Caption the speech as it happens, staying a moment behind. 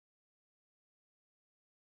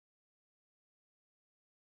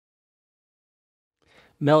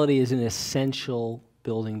Melody is an essential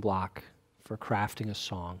building block for crafting a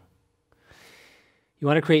song. You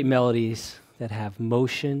want to create melodies that have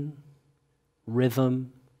motion,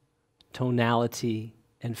 rhythm, tonality,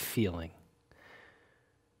 and feeling.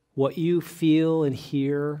 What you feel and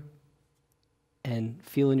hear and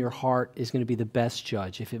feel in your heart is going to be the best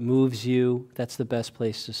judge. If it moves you, that's the best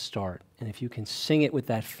place to start. And if you can sing it with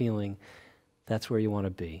that feeling, that's where you want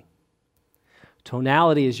to be.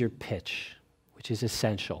 Tonality is your pitch, which is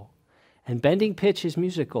essential. And bending pitch is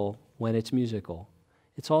musical when it's musical.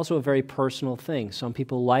 It's also a very personal thing. Some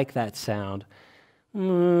people like that sound.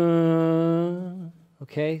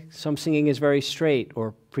 Okay? Some singing is very straight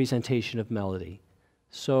or presentation of melody.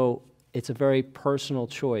 So it's a very personal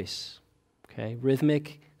choice. Okay?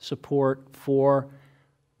 Rhythmic support for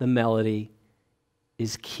the melody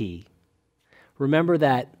is key. Remember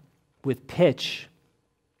that with pitch,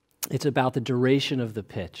 it's about the duration of the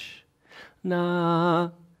pitch. Na,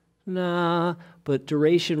 na, but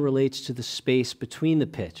duration relates to the space between the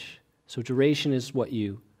pitch. So duration is what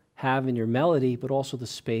you have in your melody, but also the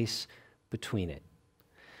space between it.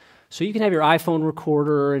 So you can have your iPhone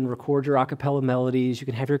recorder and record your a cappella melodies. You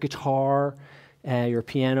can have your guitar, your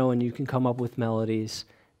piano, and you can come up with melodies,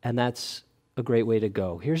 and that's a great way to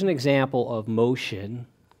go. Here's an example of motion.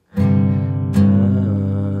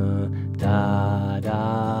 Da,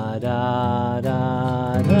 da, da,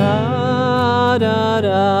 da, da, da, da,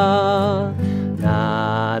 da,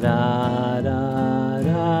 da,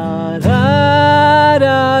 da, da,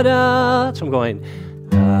 da, da. So I'm going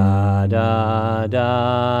da, da,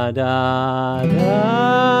 da, da,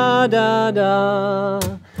 da, da, da,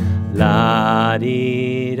 la,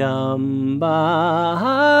 dee, dum,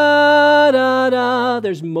 ba, da, da.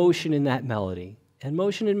 There's motion in that melody, and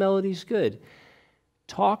motion in melody is good.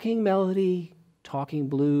 Talking melody, talking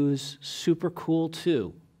blues, super cool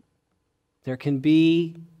too. There can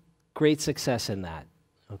be great success in that,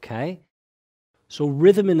 okay? So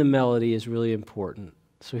rhythm in the melody is really important.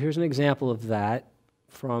 So here's an example of that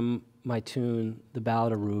from my tune, The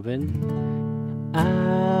Ballad of Reuben.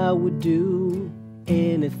 I would do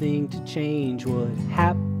anything to change what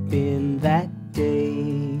happened that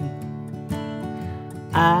day.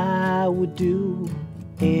 I would do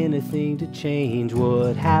anything to change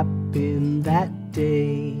what happened that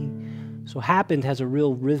day. So happened has a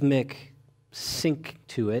real rhythmic sync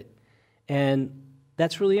to it, and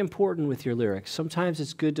that's really important with your lyrics. Sometimes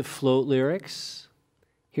it's good to float lyrics.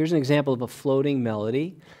 Here's an example of a floating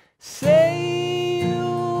melody. Say you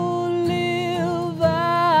live,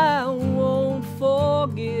 I won't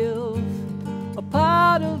forgive. A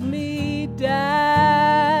part of me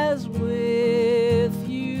dies with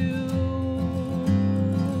you.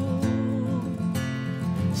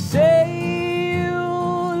 Say you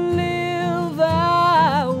live,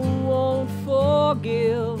 I won't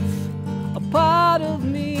forgive. A part of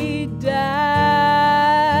me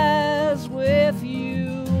dies with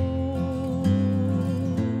you.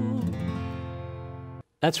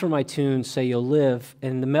 That's from my tune, Say You'll Live,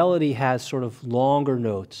 and the melody has sort of longer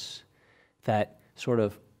notes that sort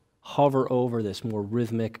of hover over this more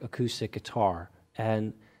rhythmic acoustic guitar,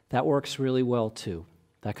 and that works really well too,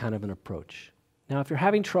 that kind of an approach. Now, if you're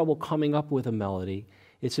having trouble coming up with a melody,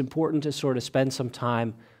 it's important to sort of spend some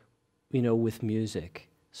time, with music.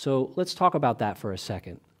 So let's talk about that for a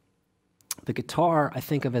second. The guitar I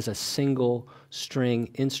think of as a single string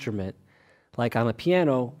instrument. Like on a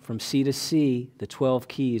piano, from C to C, the 12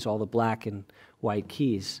 keys, all the black and white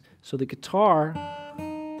keys. So the guitar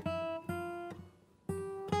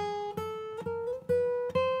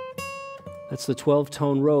that's the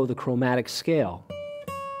 12-tone row, the chromatic scale.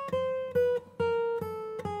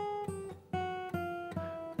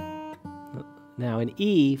 Now in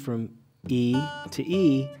E, from E to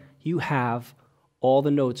E, you have all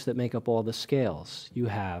the notes that make up all the scales. You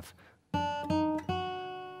have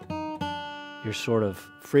your sort of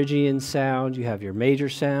Phrygian sound, you have your major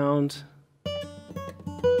sound.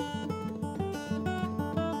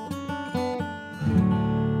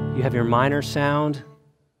 You have your minor sound.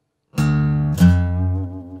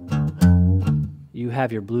 You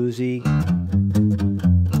have your bluesy.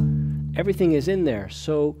 Everything is in there,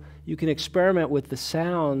 so you can experiment with the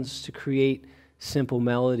sounds to create simple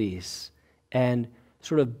melodies and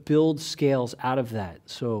sort of build scales out of that.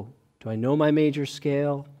 So, do I know my major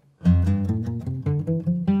scale?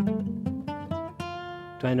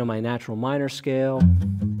 Do I know my natural minor scale?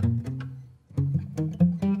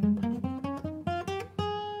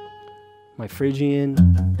 My Phrygian?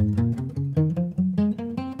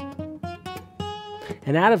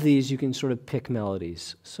 And out of these, you can sort of pick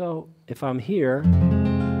melodies. So if I'm here,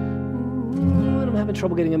 and I'm having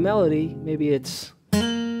trouble getting a melody, maybe it's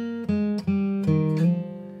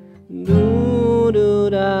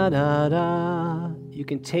da, da. You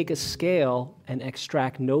can take a scale and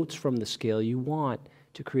extract notes from the scale you want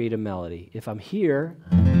to create a melody. If I'm here,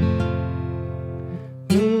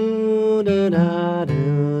 do, da, da,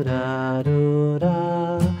 do, da, do,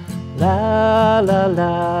 da, la, la,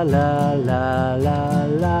 la, la, la, la,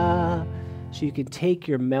 la. So you can take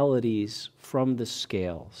your melodies from the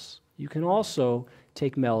scales. You can also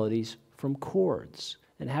take melodies from chords.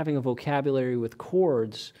 And having a vocabulary with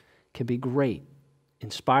chords can be great,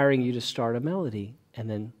 inspiring you to start a melody and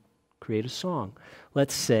then create a song.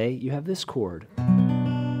 Let's say you have this chord.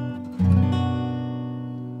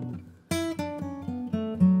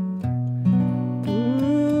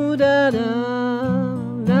 Ooh, da, da,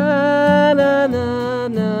 na, na, na,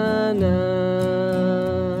 na, na.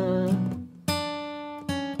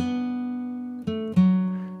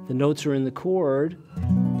 The notes are in the chord,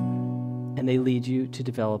 and they lead you to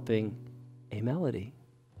developing a melody.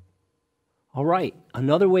 All right,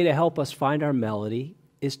 another way to help us find our melody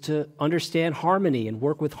is to understand harmony and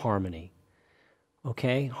work with harmony.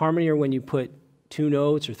 Okay, harmony are when you put two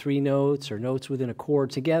notes or three notes or notes within a chord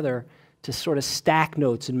together to sort of stack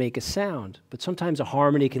notes and make a sound. But sometimes a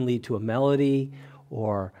harmony can lead to a melody,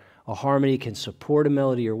 or a harmony can support a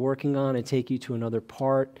melody you're working on and take you to another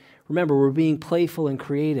part. Remember, we're being playful and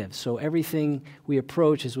creative, so everything we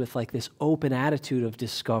approach is with like this open attitude of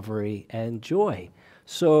discovery and joy.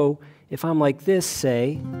 So if I'm like this,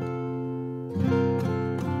 say,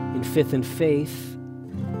 in Fifth and Faith,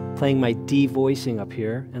 playing my D voicing up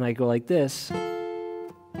here, and I go like this,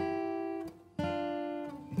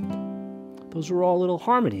 those are all little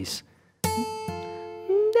harmonies.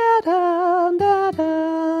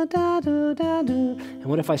 And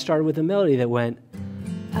what if I started with a melody that went,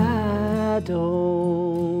 I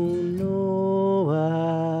don't know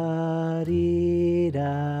what dee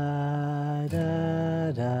da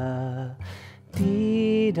da da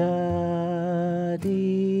dee da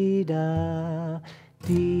dee da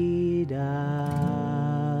dee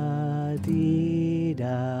da dee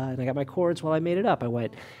da. And I got my chords while I made it up. I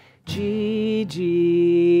went G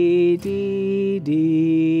G D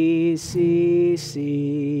D C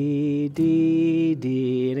C D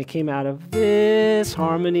D, and it came out of this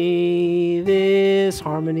harmony, this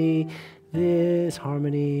harmony, this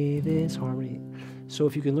harmony, this harmony. So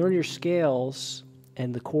if you can learn your scales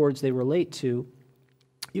and the chords they relate to,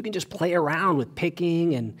 you can just play around with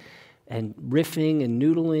picking and riffing and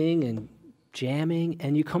noodling and jamming,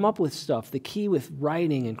 and you come up with stuff. The key with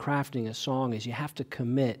writing and crafting a song is you have to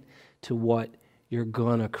commit to what you're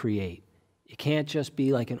gonna create. It can't just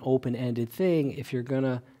be like an open-ended thing if you're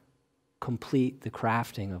gonna complete the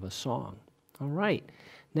crafting of a song. All right.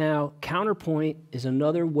 Now, counterpoint is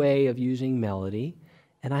another way of using melody,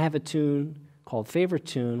 and I have a tune called Favorite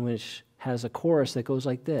Tune, which has a chorus that goes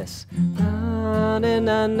like this. Na na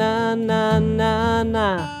na na na na na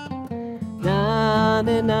na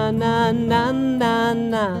na na na na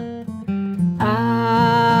na.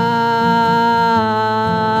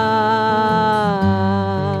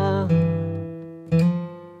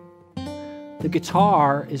 The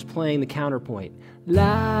guitar is playing the counterpoint.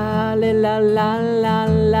 La la la la la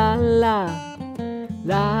la la la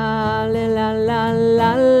la la la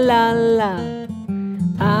la la la.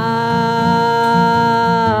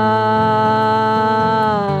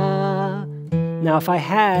 Now if I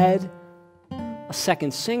had a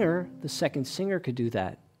second singer, the second singer could do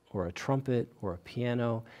that, or a trumpet, or a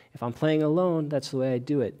piano. If I'm playing alone, that's the way I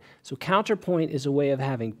do it. So counterpoint is a way of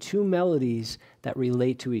having two melodies that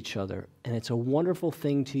relate to each other, and it's a wonderful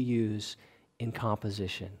thing to use in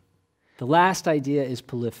composition. The last idea is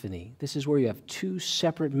polyphony. This is where you have two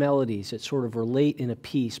separate melodies that sort of relate in a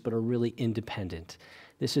piece but are really independent.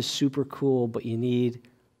 This is super cool, but you need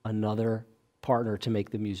another partner to make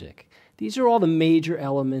the music. These are all the major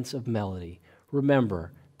elements of melody.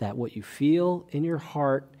 Remember that what you feel in your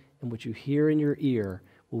heart and what you hear in your ear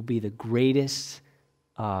will be the greatest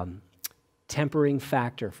tempering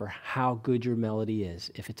factor for how good your melody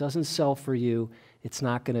is. If it doesn't sell for you, it's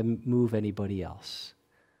not going to move anybody else.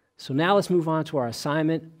 So now let's move on to our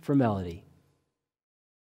assignment for melody.